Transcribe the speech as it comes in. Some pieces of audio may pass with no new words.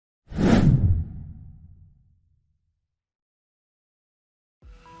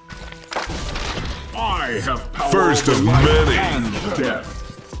have power First of life many. And death.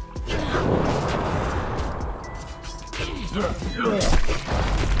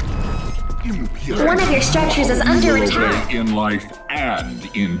 One of your structures is under attack. In life and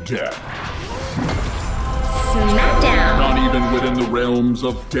in death. Smackdown. Not even within the realms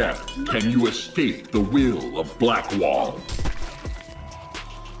of death can you escape the will of Blackwall.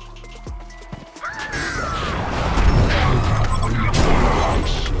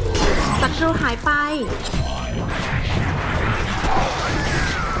 ศัตรูหายไป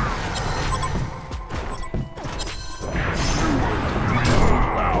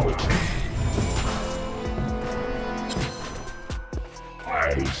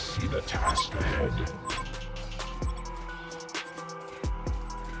I see the task ahead.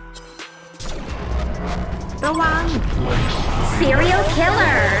 Serial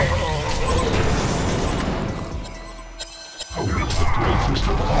killer.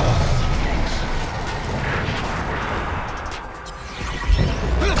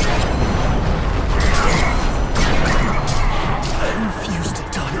 I refuse to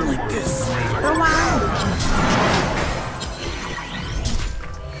die like this.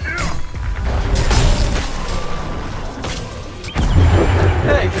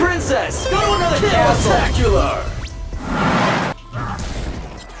 Hey, princess! Go to another castle! Spectacular!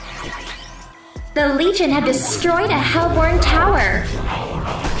 The Legion have destroyed a Hellborn tower.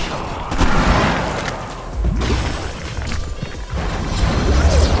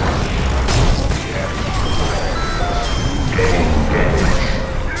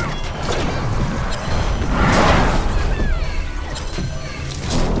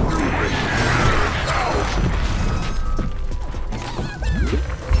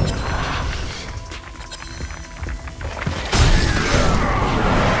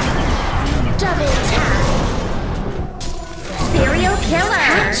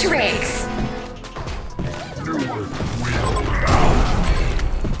 Tricks.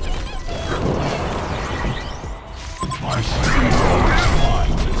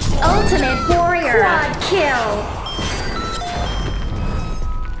 Ultimate warrior. Quad kill.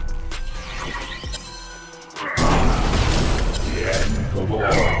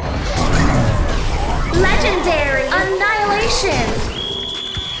 Legendary annihilation.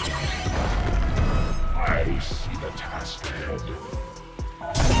 I see the task ahead.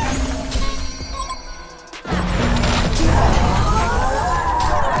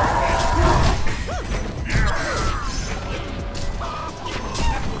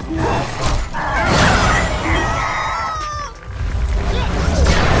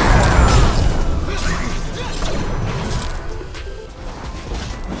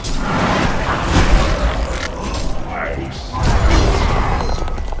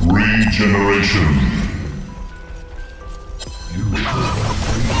 Regeneration.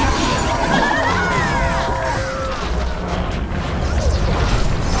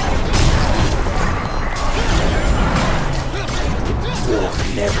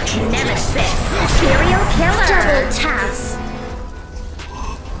 Nemesis. Serial killer. Double taps.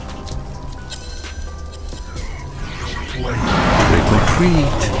 Trick or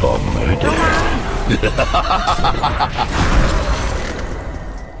treat or murder.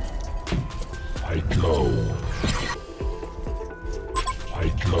 I go. I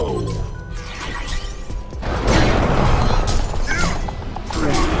go.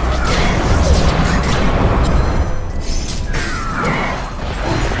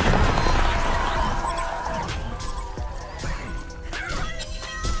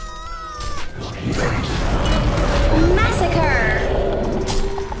 Massacre.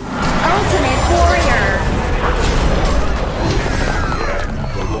 Ultimate warrior.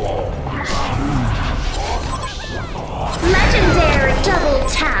 Legendary double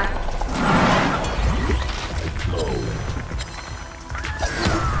tap.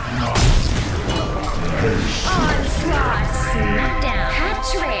 Onslaught. Smackdown. Hat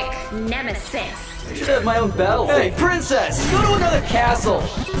trick. Nemesis. I should have my own battle. Hey, princess! Go to another castle!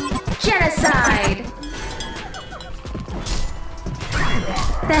 Genocide.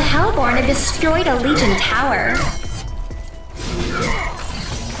 The Hellborn have destroyed a Legion tower.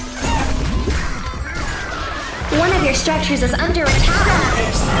 One of your structures is under attack.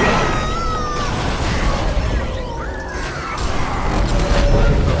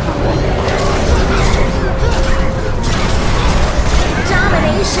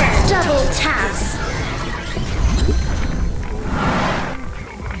 Domination. Double taps.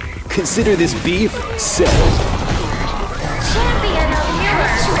 Consider this beef settled. Champion of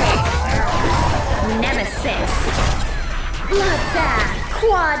Trick. Nemesis. Bloodbath.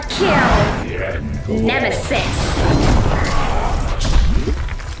 Quad kill. Nemesis.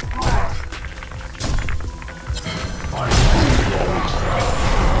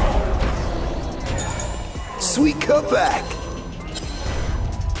 Sweet cutback.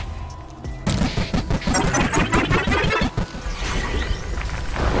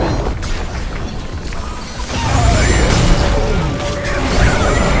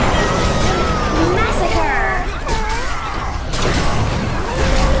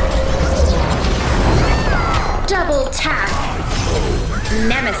 Double tap.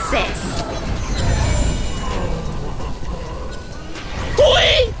 Nemesis. ทุย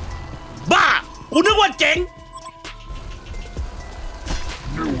บ้ากูนึกว่าเจ๋ง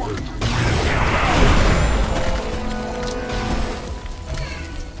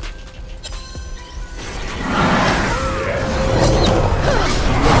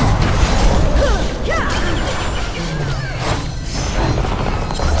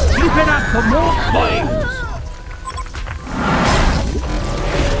You cannot promote mine.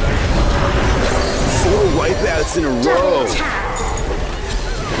 4 wipeouts in a row. Double tap.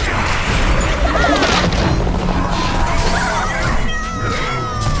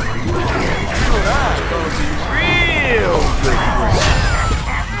 Real good.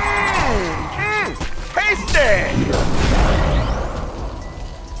 Tasty.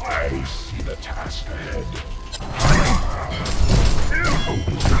 I see the task ahead.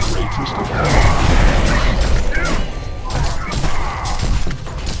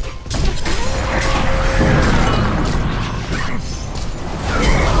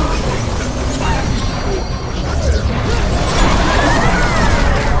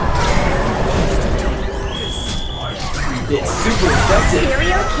 It's super effective.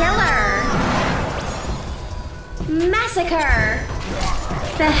 Serial killer. Massacre.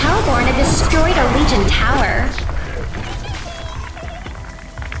 The Hellborn have destroyed a Legion tower.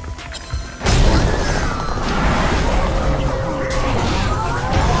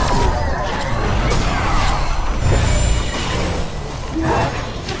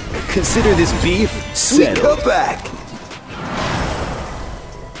 Consider this beef sweet cutback.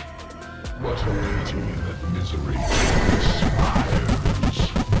 What a pity that misery smiles.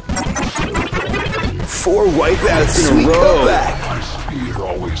 4 wipeouts in a row. Cutback. My speed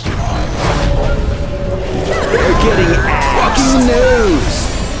always smiles. They're getting fucking nose.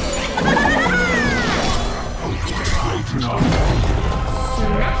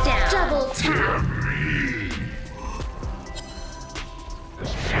 Smackdown. Double tap.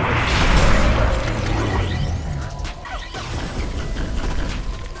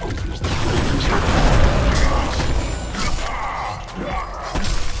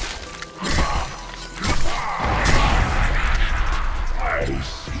 I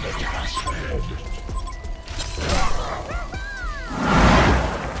see the task ahead.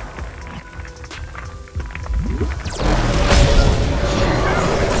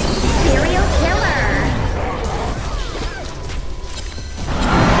 Serial killer.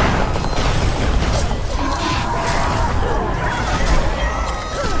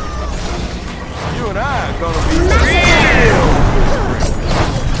 You and I are gonna be Massacre.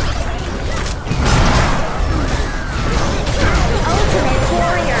 Ultimate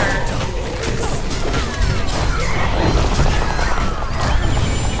warrior.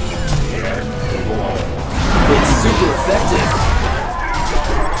 It's super effective.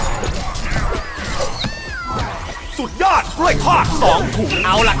 สุดยอดกล้วยทอด2 ถุงเอ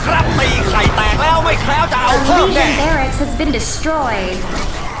าล่ะครับตีไข่แตกแล้วไม่แคล้วจะเอา A เพิ่ม Legion แน่ barracks has been destroyed.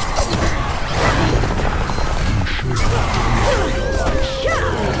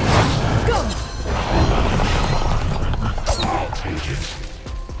 I'll take it.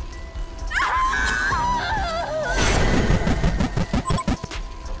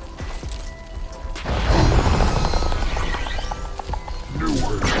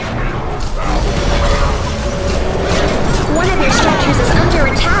 One of your structures is under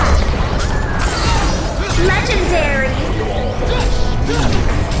attack. Legendary.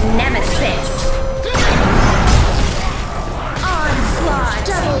 Nemesis. Onslaught.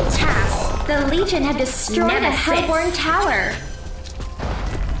 Double tap. The Legion have destroyed a Hellborn tower.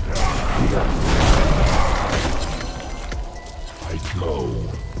 I go.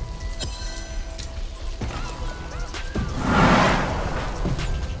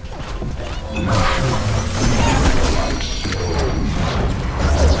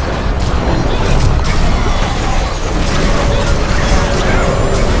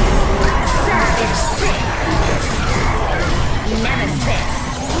 Savage Six. Nemesis.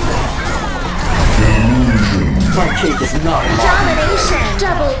 My cake is not mine. Domination.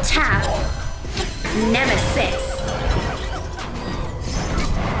 Double tap. Nemesis.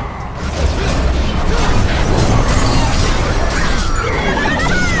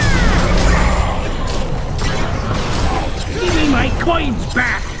 Give me my coins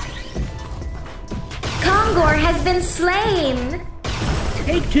back. Kongor been slain.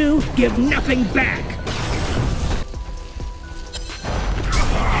 Take two, give nothing back.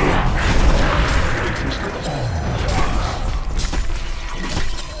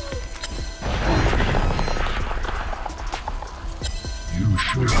 You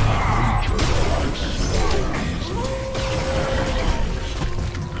should not reach your life so easily.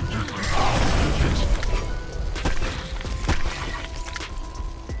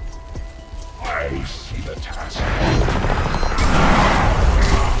 I see the task.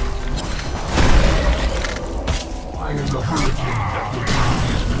 I am the hurricane that will bring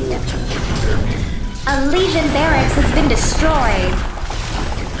these mortals to their knees. A Legion barracks has been destroyed.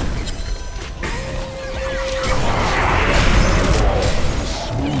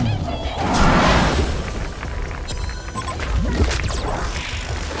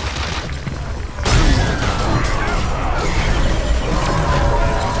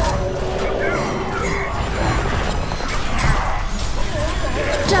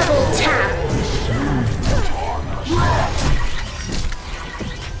 Double tap.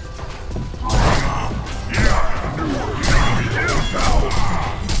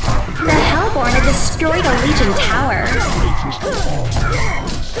 The Hellborn have destroyed a Legion tower.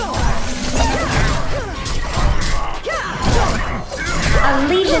 A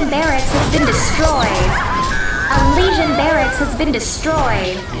Legion barracks has been destroyed. A Legion barracks has been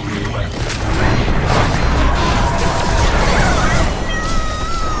destroyed.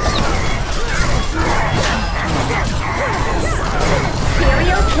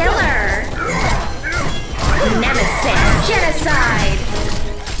 Serial killer. Nemesis. Genocide.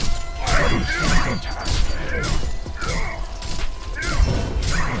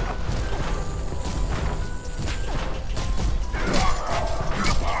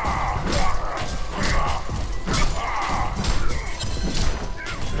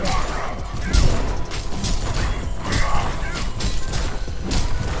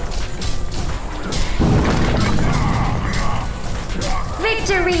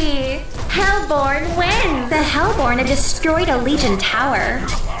 Victory! Hellborn wins! The Hellborn have destroyed a Legion tower.